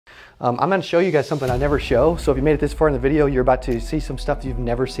I'm going to show you guys something I never show. So if you made it this far in the video, you're about to see some stuff you've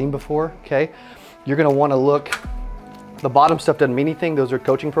never seen before, okay? You're going to want to look, the bottom stuff doesn't mean anything. Those are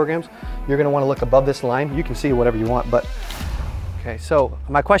coaching programs. You're going to want to look above this line. You can see whatever you want, but okay. So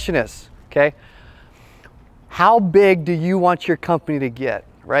my question is, okay, how big do you want your company to get,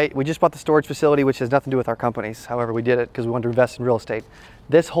 right? We just bought the storage facility, which has nothing to do with our companies. However, we did it because we wanted to invest in real estate.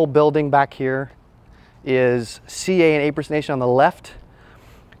 This whole building back here is CA and 8% Nation on the left,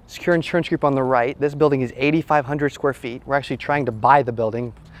 Secure Insurance Group on the right. This building is 8,500 square feet. We're actually trying to buy the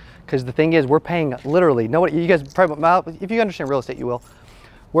building because the thing is we're paying literally, you guys probably, if you understand real estate, you will.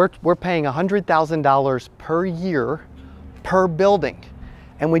 We're paying $100,000 per year per building.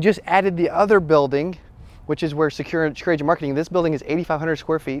 And we just added the other building, which is where Secure Agent Marketing. This building is 8,500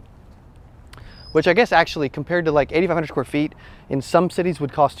 square feet, which I guess actually compared to like 8,500 square feet in some cities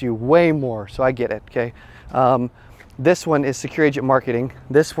would cost you way more. So I get it, okay? This one is Secure Agent Marketing.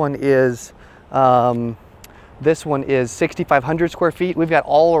 This one is 6,500 square feet. We've got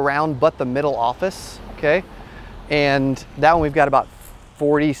all around but the middle office, okay? And that one we've got about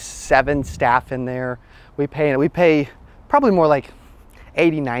 47 staff in there. We pay probably more like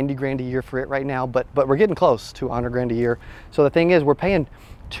 80, 90 grand a year for it right now, but we're getting close to 100 grand a year. So the thing is, we're paying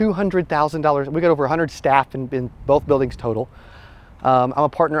 $200,000. We got over 100 staff in both buildings total. I'm a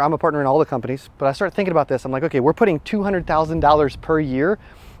partner in all the companies, but I started thinking about this. I'm like, okay, we're putting $200,000 per year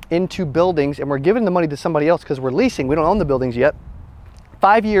into buildings and we're giving the money to somebody else because we're leasing. We don't own the buildings yet.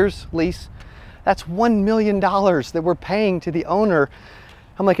 5 years lease, that's $1 million that we're paying to the owner.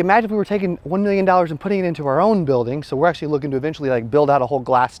 I'm like, imagine if we were taking $1 million and putting it into our own building. So we're actually looking to eventually like build out a whole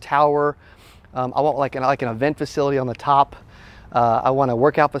glass tower. I want like an event facility on the top. I want a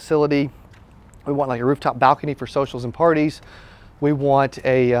workout facility. We want like a rooftop balcony for socials and parties. We want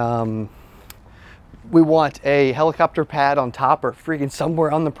a helicopter pad on top or freaking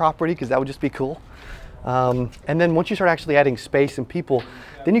somewhere on the property because that would just be cool. And then once you start actually adding space and people,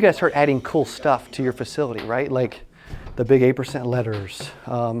 then you guys start adding cool stuff to your facility, right? Like the big 8% letters,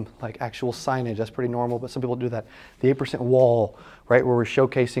 like actual signage, that's pretty normal, but some people do that. The 8% wall, right, where we're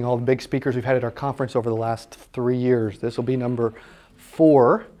showcasing all the big speakers we've had at our conference over the last 3 years. This will be number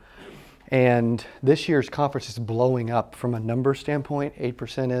 4. And this year's conference is blowing up from a number standpoint.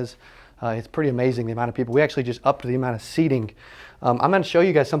 8% is, it's pretty amazing the amount of people. We actually just upped the amount of seating. I'm going to show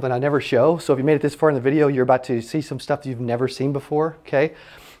you guys something I never show. So if you made it this far in the video, you're about to see some stuff that you've never seen before, okay?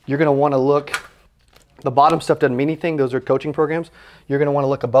 You're going to want to look, the bottom stuff doesn't mean anything. Those are coaching programs. You're going to want to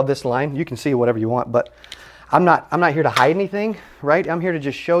look above this line. You can see whatever you want, but I'm not here to hide anything, right? I'm here to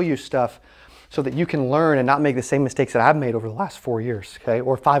just show you stuff so that you can learn and not make the same mistakes that I've made over the last 4 years, okay?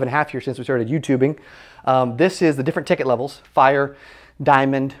 Or 5.5 years since we started YouTubing. This is the different ticket levels: Fire,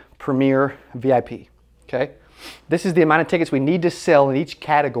 Diamond, Premier, VIP, okay? This is the amount of tickets we need to sell in each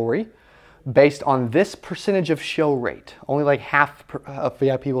category based on this percentage of show rate. Only like half of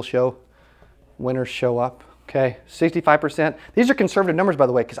VIP will show, winners show up, okay? 65%. These are conservative numbers, by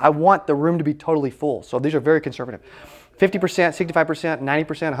the way, because I want the room to be totally full. So these are very conservative. 50%, 65%,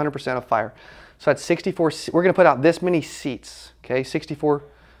 90%, 100% of Fire. So that's 64, we're gonna put out this many seats, okay? 64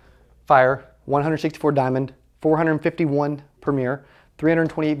 Fire, 164 Diamond, 451 Premier,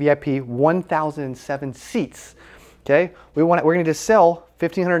 328 VIP, 1,007 seats, okay? We're gonna just sell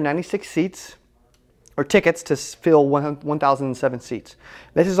 1,596 seats, or tickets to fill 1,007 seats.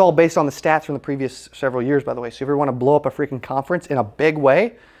 This is all based on the stats from the previous several years, by the way. So if you want to blow up a freaking conference in a big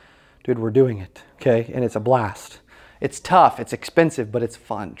way, dude, we're doing it, okay? And it's a blast. It's tough, it's expensive, but it's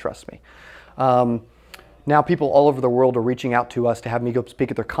fun, trust me. Now people all over the world are reaching out to us to have me go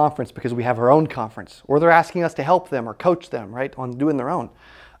speak at their conference because we have our own conference, or they're asking us to help them or coach them, right, on doing their own.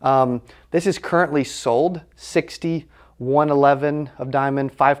 This is currently sold, 60, 111 of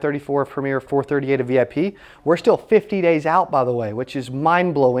Diamond, 534 of Premier, 438 of VIP. We're still 50 days out, by the way, which is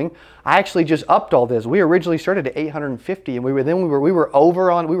mind-blowing. I actually just upped all this. We originally started at 850, and we were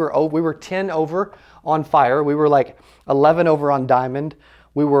 10 over on Fire. We were like 11 over on Diamond.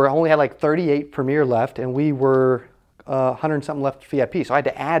 We only had like 38 Premier left, and we were 100 and something left VIP. So I had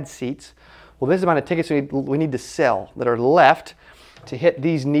to add seats. Well, this is the amount of tickets we need to sell that are left to hit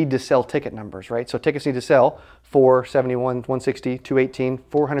these need to sell ticket numbers, right? So tickets need to sell: 471, 160, 218,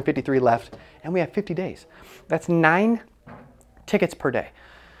 453 left, and we have 50 days. That's 9 tickets per day.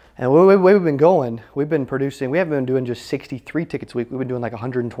 And the way we've been going, we've been producing, we haven't been doing just 63 tickets a week. We've been doing like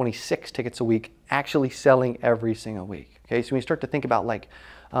 126 tickets a week, actually selling every single week. Okay, so when you start to think about like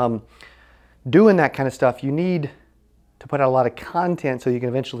doing that kind of stuff, you need to put out a lot of content so you can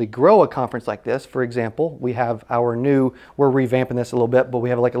eventually grow a conference like this. For example, we have we're revamping this a little bit, but we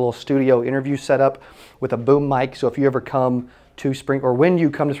have like a little studio interview set up with a boom mic. So if you ever come to when you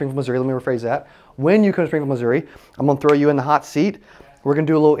come to Springfield, Missouri, let me rephrase that. When you come to Springfield, Missouri, I'm gonna throw you in the hot seat. We're gonna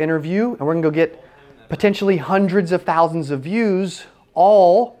do a little interview and we're gonna go get potentially hundreds of thousands of views,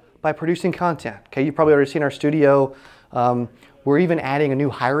 all by producing content. Okay, you've probably already seen our studio. We're even adding a new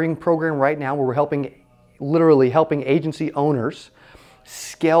hiring program right now where we're literally helping agency owners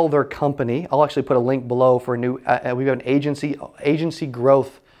scale their company. I'll actually put a link below for a new, we've got an agency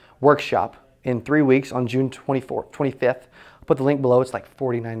growth workshop in 3 weeks on June 25th. I'll put the link below, it's like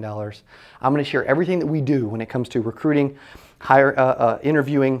 $49. I'm gonna share everything that we do when it comes to recruiting,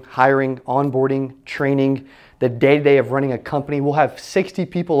 interviewing, hiring, onboarding, training, the day-to-day of running a company. We'll have 60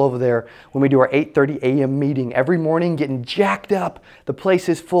 people over there when we do our 8:30 a.m. meeting every morning, getting jacked up. The place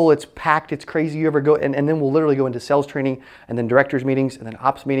is full, it's packed, it's crazy. You ever go, and then we'll literally go into sales training, and then directors meetings, and then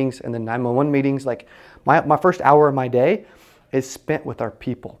ops meetings, and then 911 meetings. Like my first hour of my day is spent with our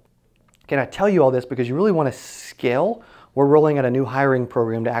people. Can I tell you all this because you really want to scale? We're rolling out a new hiring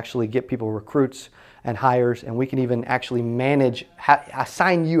program to actually get people recruits and hires, and we can even actually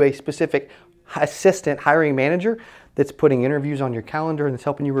assign you a specific assistant hiring manager that's putting interviews on your calendar and that's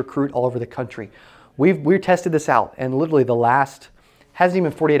helping you recruit all over the country. We've tested this out, and literally hasn't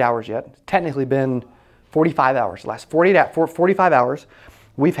even 48 hours yet. It's technically been 45 hours. The last 45 hours,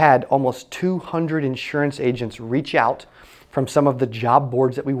 we've had almost 200 insurance agents reach out from some of the job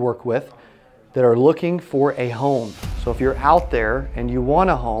boards that we work with that are looking for a home. So if you're out there and you want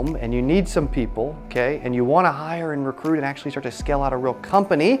a home and you need some people, okay, and you want to hire and recruit and actually start to scale out a real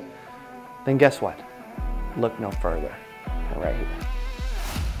company, then guess what? Look no further, right here.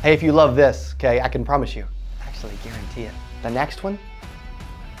 Hey, if you love this, okay, I can promise you, actually guarantee it, the next one,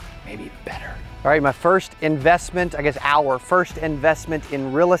 maybe better. All right, my first investment, our first investment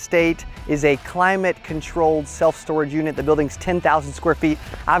in real estate is a climate-controlled self-storage unit. The building's 10,000 square feet.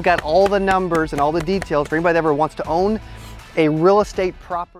 I've got all the numbers and all the details for anybody that ever wants to own a real estate property.